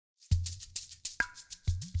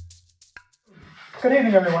Good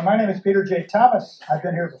evening, everyone. My name is Peter J. Thomas. I've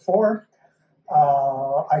been here before.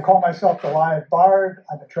 I call myself the Live Bard.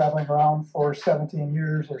 I've been traveling around for 17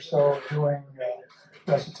 years or so doing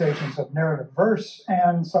recitations of narrative verse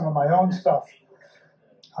and some of my own stuff.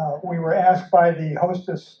 We were asked by the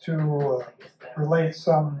hostess to relate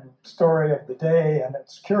some story of the day, and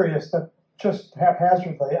it's curious that just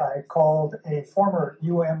haphazardly I called a former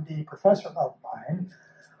UMD professor of mine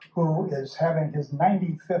who is having his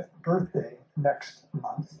 95th birthday next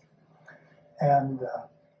month. And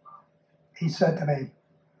he said to me,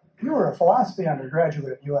 "You were a philosophy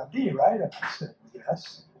undergraduate at UMD, right?" And I said,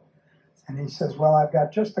 "Yes." And he says, "Well, I've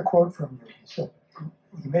got just a quote from you." He said,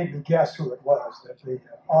 he made me guess who it was, that the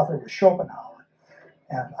author was Schopenhauer.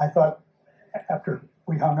 And I thought, after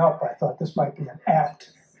we hung up, I thought this might be an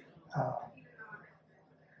apt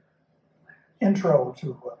intro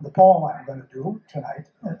to the poem I'm going to do tonight.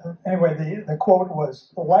 Anyway, the quote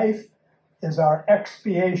was, "Life is our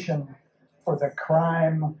expiation for the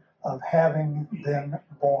crime of having been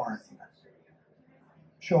born."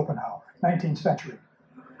 Schopenhauer, 19th century.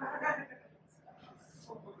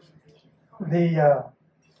 The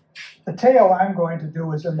tale I'm going to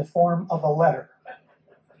do is in the form of a letter.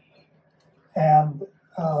 And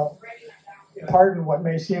pardon what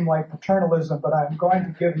may seem like paternalism, but I'm going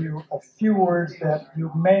to give you a few words that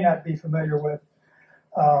you may not be familiar with.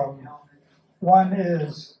 One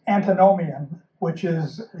is antinomian, which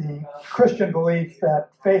is the Christian belief that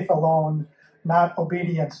faith alone, not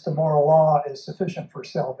obedience to moral law, is sufficient for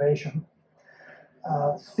salvation.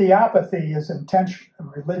 Theopathy is intense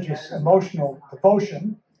religious emotional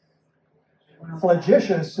devotion.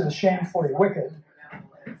 Flagitious is shamefully wicked.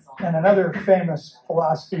 And another famous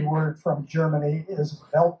philosophy word from Germany is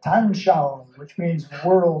Weltanschauung, which means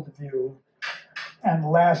worldview. And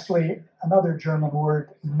lastly, another German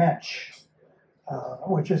word, Mensch,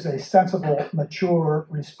 which is a sensible, mature,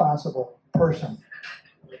 responsible person.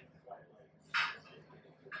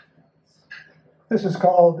 This is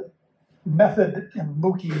called Method in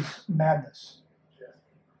Mookie's Madness.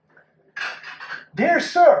 Dear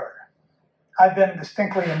Sir, I've been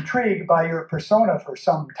distinctly intrigued by your persona for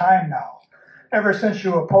some time now, ever since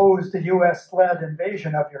you opposed the U.S.-led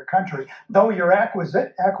invasion of your country, though your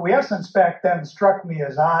acquiescence back then struck me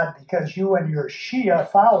as odd because you and your Shia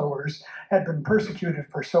followers had been persecuted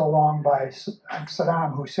for so long by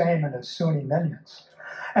Saddam Hussein and his Sunni minions.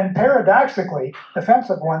 And paradoxically, defense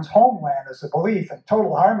of one's homeland is a belief in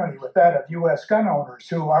total harmony with that of U.S. gun owners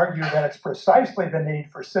who argue that it's precisely the need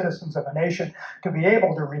for citizens of a nation to be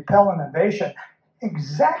able to repel an invasion,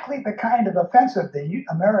 exactly the kind of offensive the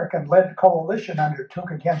American-led coalition undertook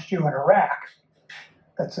against you in Iraq,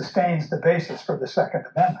 that sustains the basis for the Second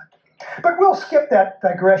Amendment. But we'll skip that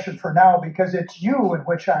digression for now because it's you in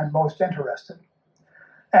which I'm most interested.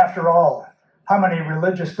 After all, how many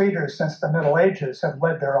religious leaders since the Middle Ages have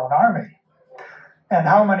led their own army? And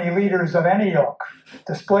how many leaders of any ilk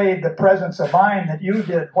displayed the presence of mind that you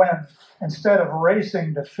did when, instead of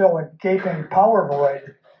racing to fill a gaping power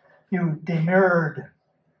void, you demurred?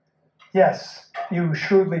 Yes, you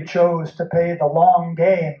shrewdly chose to play the long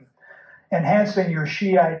game, enhancing your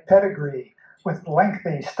Shiite pedigree with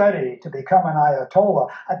lengthy study to become an Ayatollah,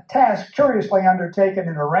 a task curiously undertaken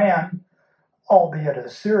in Iran, albeit a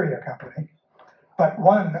Syria company, but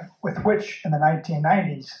one with which in the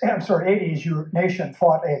 80s, your nation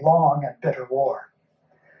fought a long and bitter war.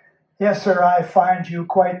 Yes, sir, I find you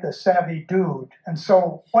quite the savvy dude. And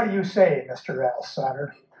so, what do you say, Mr.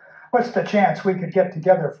 Al-Sadr? What's the chance we could get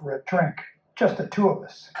together for a drink? Just the two of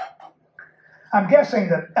us. I'm guessing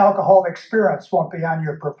that alcoholic spirits won't be on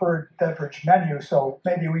your preferred beverage menu, so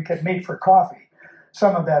maybe we could meet for coffee.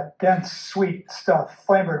 Some of that dense, sweet stuff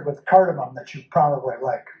flavored with cardamom that you probably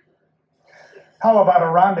like. How about a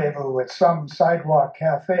rendezvous at some sidewalk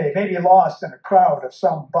cafe, maybe lost in a crowd of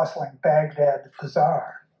some bustling Baghdad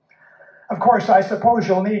bazaar? Of course, I suppose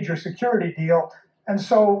you'll need your security deal, and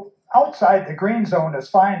so outside the green zone is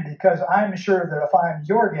fine because I'm sure that if I'm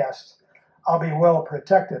your guest, I'll be well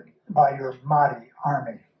protected by your Mahdi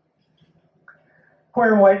army.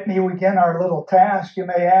 Where might we begin our little task, you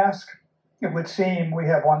may ask? It would seem we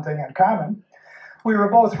have one thing in common. We were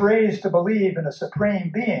both raised to believe in a supreme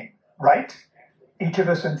being, right? Each of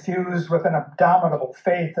us infused with an indomitable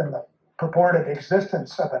faith in the purported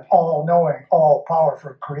existence of an all-knowing,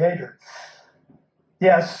 all-powerful creator.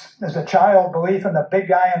 Yes, as a child, belief in the big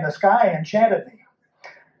guy in the sky enchanted me.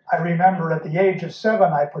 I remember at the age of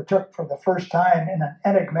 7, I partook for the first time in an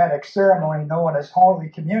enigmatic ceremony known as Holy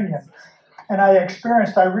Communion, and I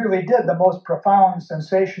experienced, I really did, the most profound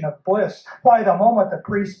sensation of bliss. Why, the moment the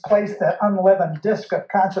priest placed that unleavened disc of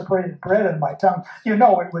consecrated bread in my tongue, you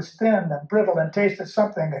know it was thin and brittle and tasted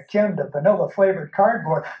something akin to vanilla-flavored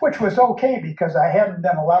cardboard, which was okay because I hadn't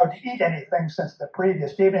been allowed to eat anything since the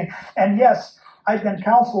previous evening. And yes, I'd been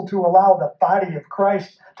counseled to allow the body of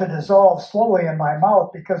Christ to dissolve slowly in my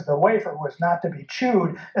mouth because the wafer was not to be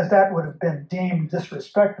chewed, as that would have been deemed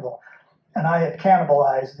disrespectful, and I had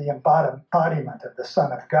cannibalized the embodiment of the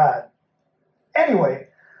Son of God. Anyway,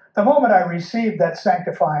 the moment I received that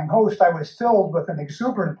sanctifying host, I was filled with an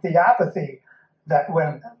exuberant theopathy that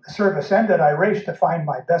when the service ended, I raced to find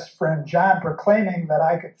my best friend John, proclaiming that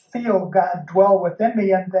I could feel God dwell within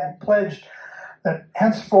me, and then pledged that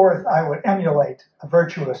henceforth I would emulate the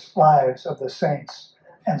virtuous lives of the saints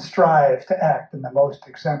and strive to act in the most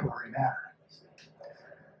exemplary manner.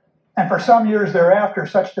 And for some years thereafter,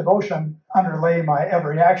 such devotion underlay my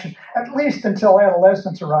every action, at least until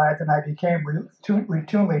adolescence arrived and I became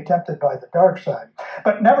routinely tempted by the dark side.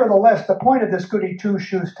 But nevertheless, the point of this goody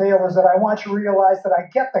two-shoes tale is that I want you to realize that I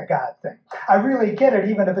get the God thing. I really get it,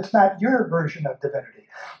 even if it's not your version of divinity.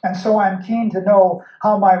 And so I'm keen to know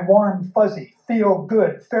how my warm, fuzzy,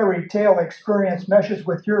 feel-good fairy tale experience meshes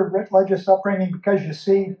with your religious upbringing, because you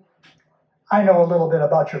see, I know a little bit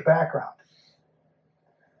about your background.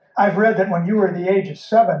 I've read that when you were the age of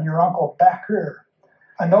 7, your uncle Bakr,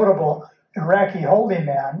 a notable Iraqi holy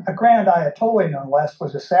man, a grand Ayatollah no less,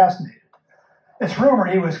 was assassinated. It's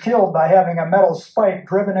rumored he was killed by having a metal spike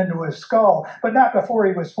driven into his skull, but not before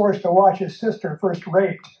he was forced to watch his sister first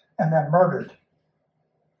raped and then murdered.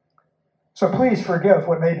 So please forgive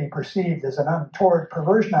what may be perceived as an untoward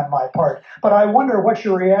perversion on my part, but I wonder what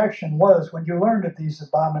your reaction was when you learned of these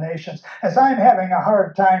abominations, as I'm having a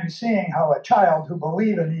hard time seeing how a child who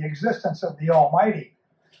believed in the existence of the Almighty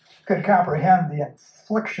could comprehend the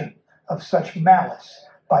infliction of such malice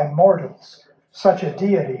by mortals such a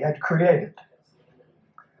deity had created.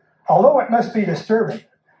 Although it must be disturbing,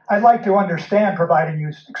 I'd like to understand, providing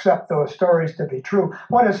you accept those stories to be true,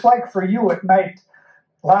 what it's like for you at night,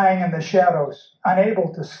 lying in the shadows,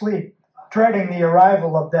 unable to sleep, dreading the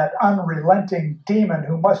arrival of that unrelenting demon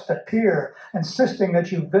who must appear, insisting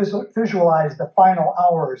that you visualize the final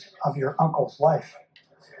hours of your uncle's life.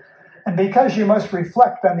 And because you must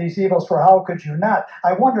reflect on these evils, for how could you not,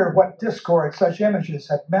 I wonder what discord such images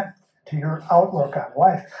have meant to your outlook on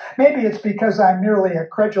life. Maybe it's because I'm merely a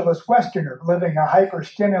credulous Westerner living a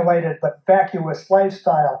hyper-stimulated but vacuous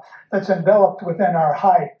lifestyle that's enveloped within our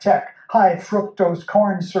high-tech, high-fructose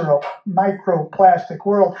corn syrup, microplastic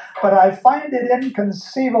world, but I find it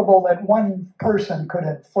inconceivable that one person could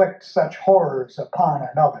inflict such horrors upon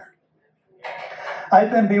another.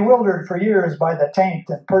 I've been bewildered for years by the taint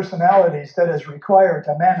and personalities that is required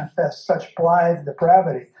to manifest such blithe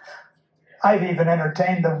depravity. I've even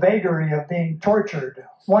entertained the vagary of being tortured,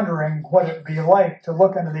 wondering what it would be like to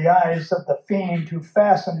look into the eyes of the fiend who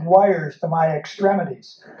fastened wires to my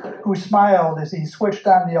extremities, who smiled as he switched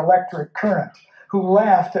on the electric current, who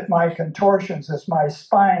laughed at my contortions as my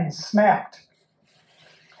spine snapped.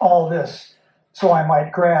 All this so I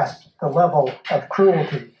might grasp the level of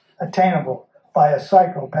cruelty attainable by a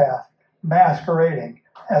psychopath masquerading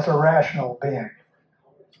as a rational being.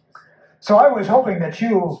 So I was hoping that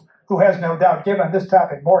you, who has no doubt given this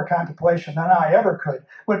topic more contemplation than I ever could,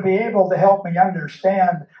 would be able to help me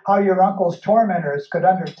understand how your uncle's tormentors could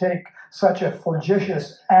undertake such a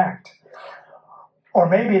flagitious act. Or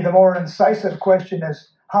maybe the more incisive question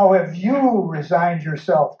is, how have you resigned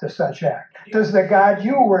yourself to such act? Does the God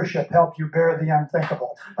you worship help you bear the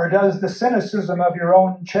unthinkable? Or does the cynicism of your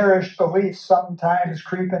own cherished beliefs sometimes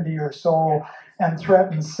creep into your soul and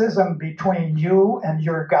threaten schism between you and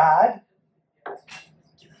your God?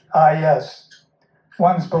 Ah, yes,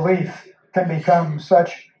 one's belief can become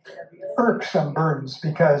such irksome burdens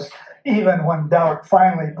because even when doubt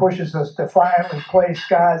finally pushes us to finally place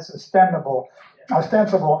God's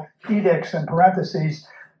ostensible edicts in parentheses,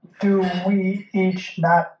 do we each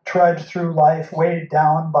not trudge through life weighed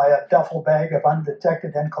down by a duffel bag of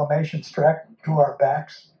undetected inclination strapped to our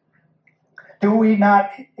backs? Do we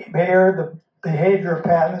not bear the behavior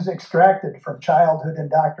patterns extracted from childhood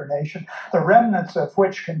indoctrination, the remnants of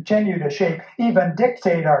which continue to shape, even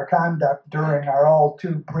dictate our conduct during our all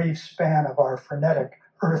too brief span of our frenetic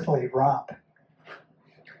earthly romp?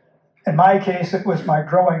 In my case, it was my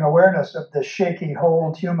growing awareness of the shaky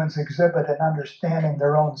hold humans exhibit in understanding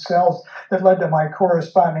their own selves that led to my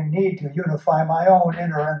corresponding need to unify my own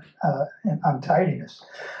inner untidiness.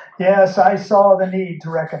 Yes, I saw the need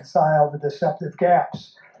to reconcile the deceptive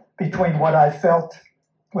gaps between what I felt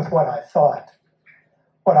with what I thought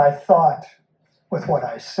with what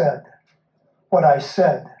I said, what I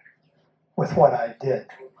said with what I did.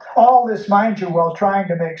 All this, mind you, while trying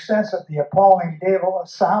to make sense of the appalling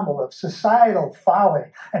ensemble of societal folly,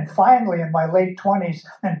 and finally, in my late 20s,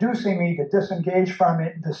 inducing me to disengage from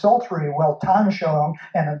it desultory Weltanschauung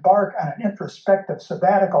and embark on an introspective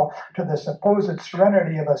sabbatical to the supposed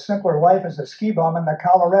serenity of a simpler life as a ski bum in the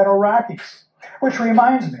Colorado Rockies. Which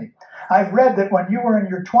reminds me, I've read that when you were in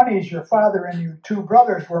your 20s, your father and your two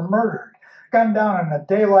brothers were murdered, gunned down in a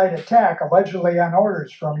daylight attack, allegedly on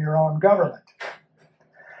orders from your own government.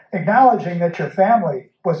 Acknowledging that your family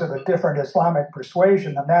was of a different Islamic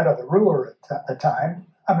persuasion than that of the ruler at the time,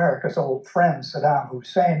 America's old friend Saddam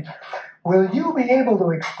Hussein, will you be able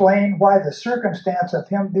to explain why the circumstance of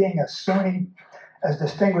him being a Sunni, as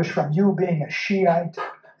distinguished from you being a Shiite,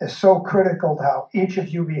 is so critical to how each of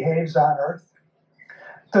you behaves on earth?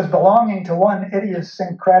 Does belonging to one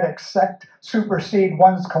idiosyncratic sect supersede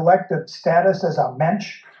one's collective status as a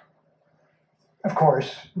mensch? Of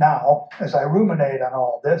course, now, as I ruminate on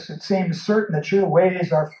all this, it seems certain that your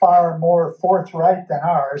ways are far more forthright than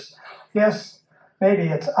ours. Yes, maybe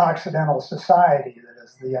it's Occidental society that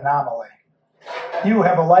is the anomaly. You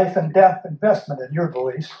have a life and death investment in your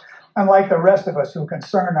beliefs, unlike the rest of us who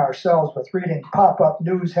concern ourselves with reading pop-up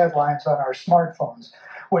news headlines on our smartphones,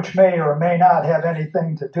 which may or may not have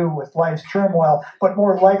anything to do with life's turmoil, but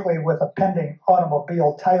more likely with a pending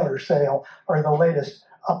automobile tire sale or the latest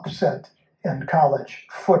upset in college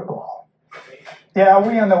football. Yeah,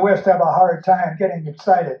 we in the West have a hard time getting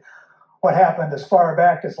excited what happened as far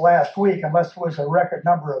back as last week, unless it was a record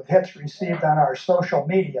number of hits received on our social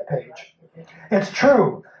media page. It's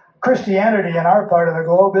true, Christianity in our part of the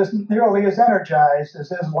globe isn't nearly as energized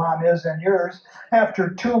as Islam is in yours. After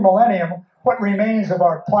 2 millennia, what remains of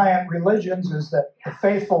our pliant religions is that the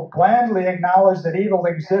faithful blandly acknowledge that evil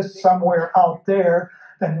exists somewhere out there,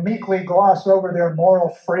 then meekly gloss over their moral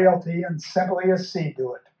frailty and simply accede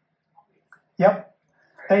to it. Yep,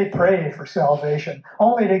 they pray for salvation,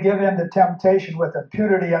 only to give in to temptation with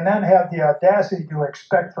impunity and then have the audacity to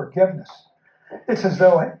expect forgiveness. It's as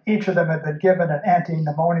though each of them had been given an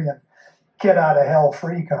anti-pneumonian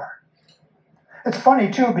get-out-of-hell-free card. It's funny,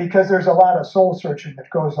 too, because there's a lot of soul-searching that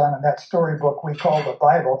goes on in that storybook we call the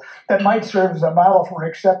Bible that might serve as a model for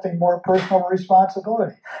accepting more personal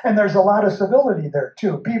responsibility. And there's a lot of civility there,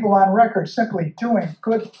 too. People on record simply doing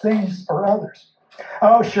good things for others.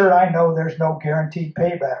 Oh, sure, I know there's no guaranteed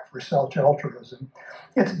payback for self-altruism.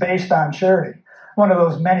 It's based on charity, one of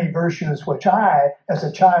those many virtues which I, as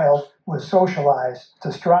a child, was socialized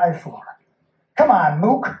to strive for. Come on,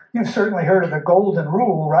 Mook, you've certainly heard of the golden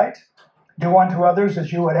rule, right? Do unto others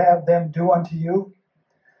as you would have them do unto you.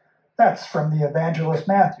 That's from the evangelist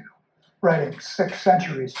Matthew, writing 6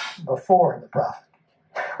 centuries before the prophet.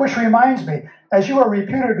 Which reminds me, as you are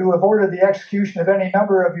reputed to have ordered the execution of any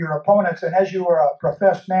number of your opponents, and as you are a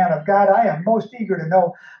professed man of God, I am most eager to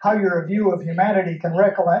know how your view of humanity can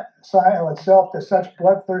reconcile itself to such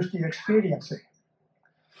bloodthirsty expediency.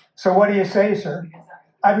 So what do you say, sir?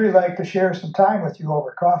 I'd really like to share some time with you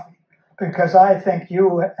over coffee, because I think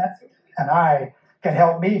you and I can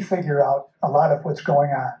help me figure out a lot of what's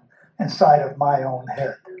going on inside of my own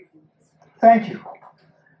head. Thank you.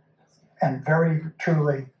 And very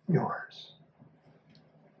truly yours.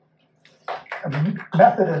 A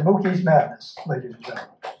method in Mookie's madness, ladies and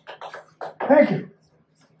gentlemen. Thank you.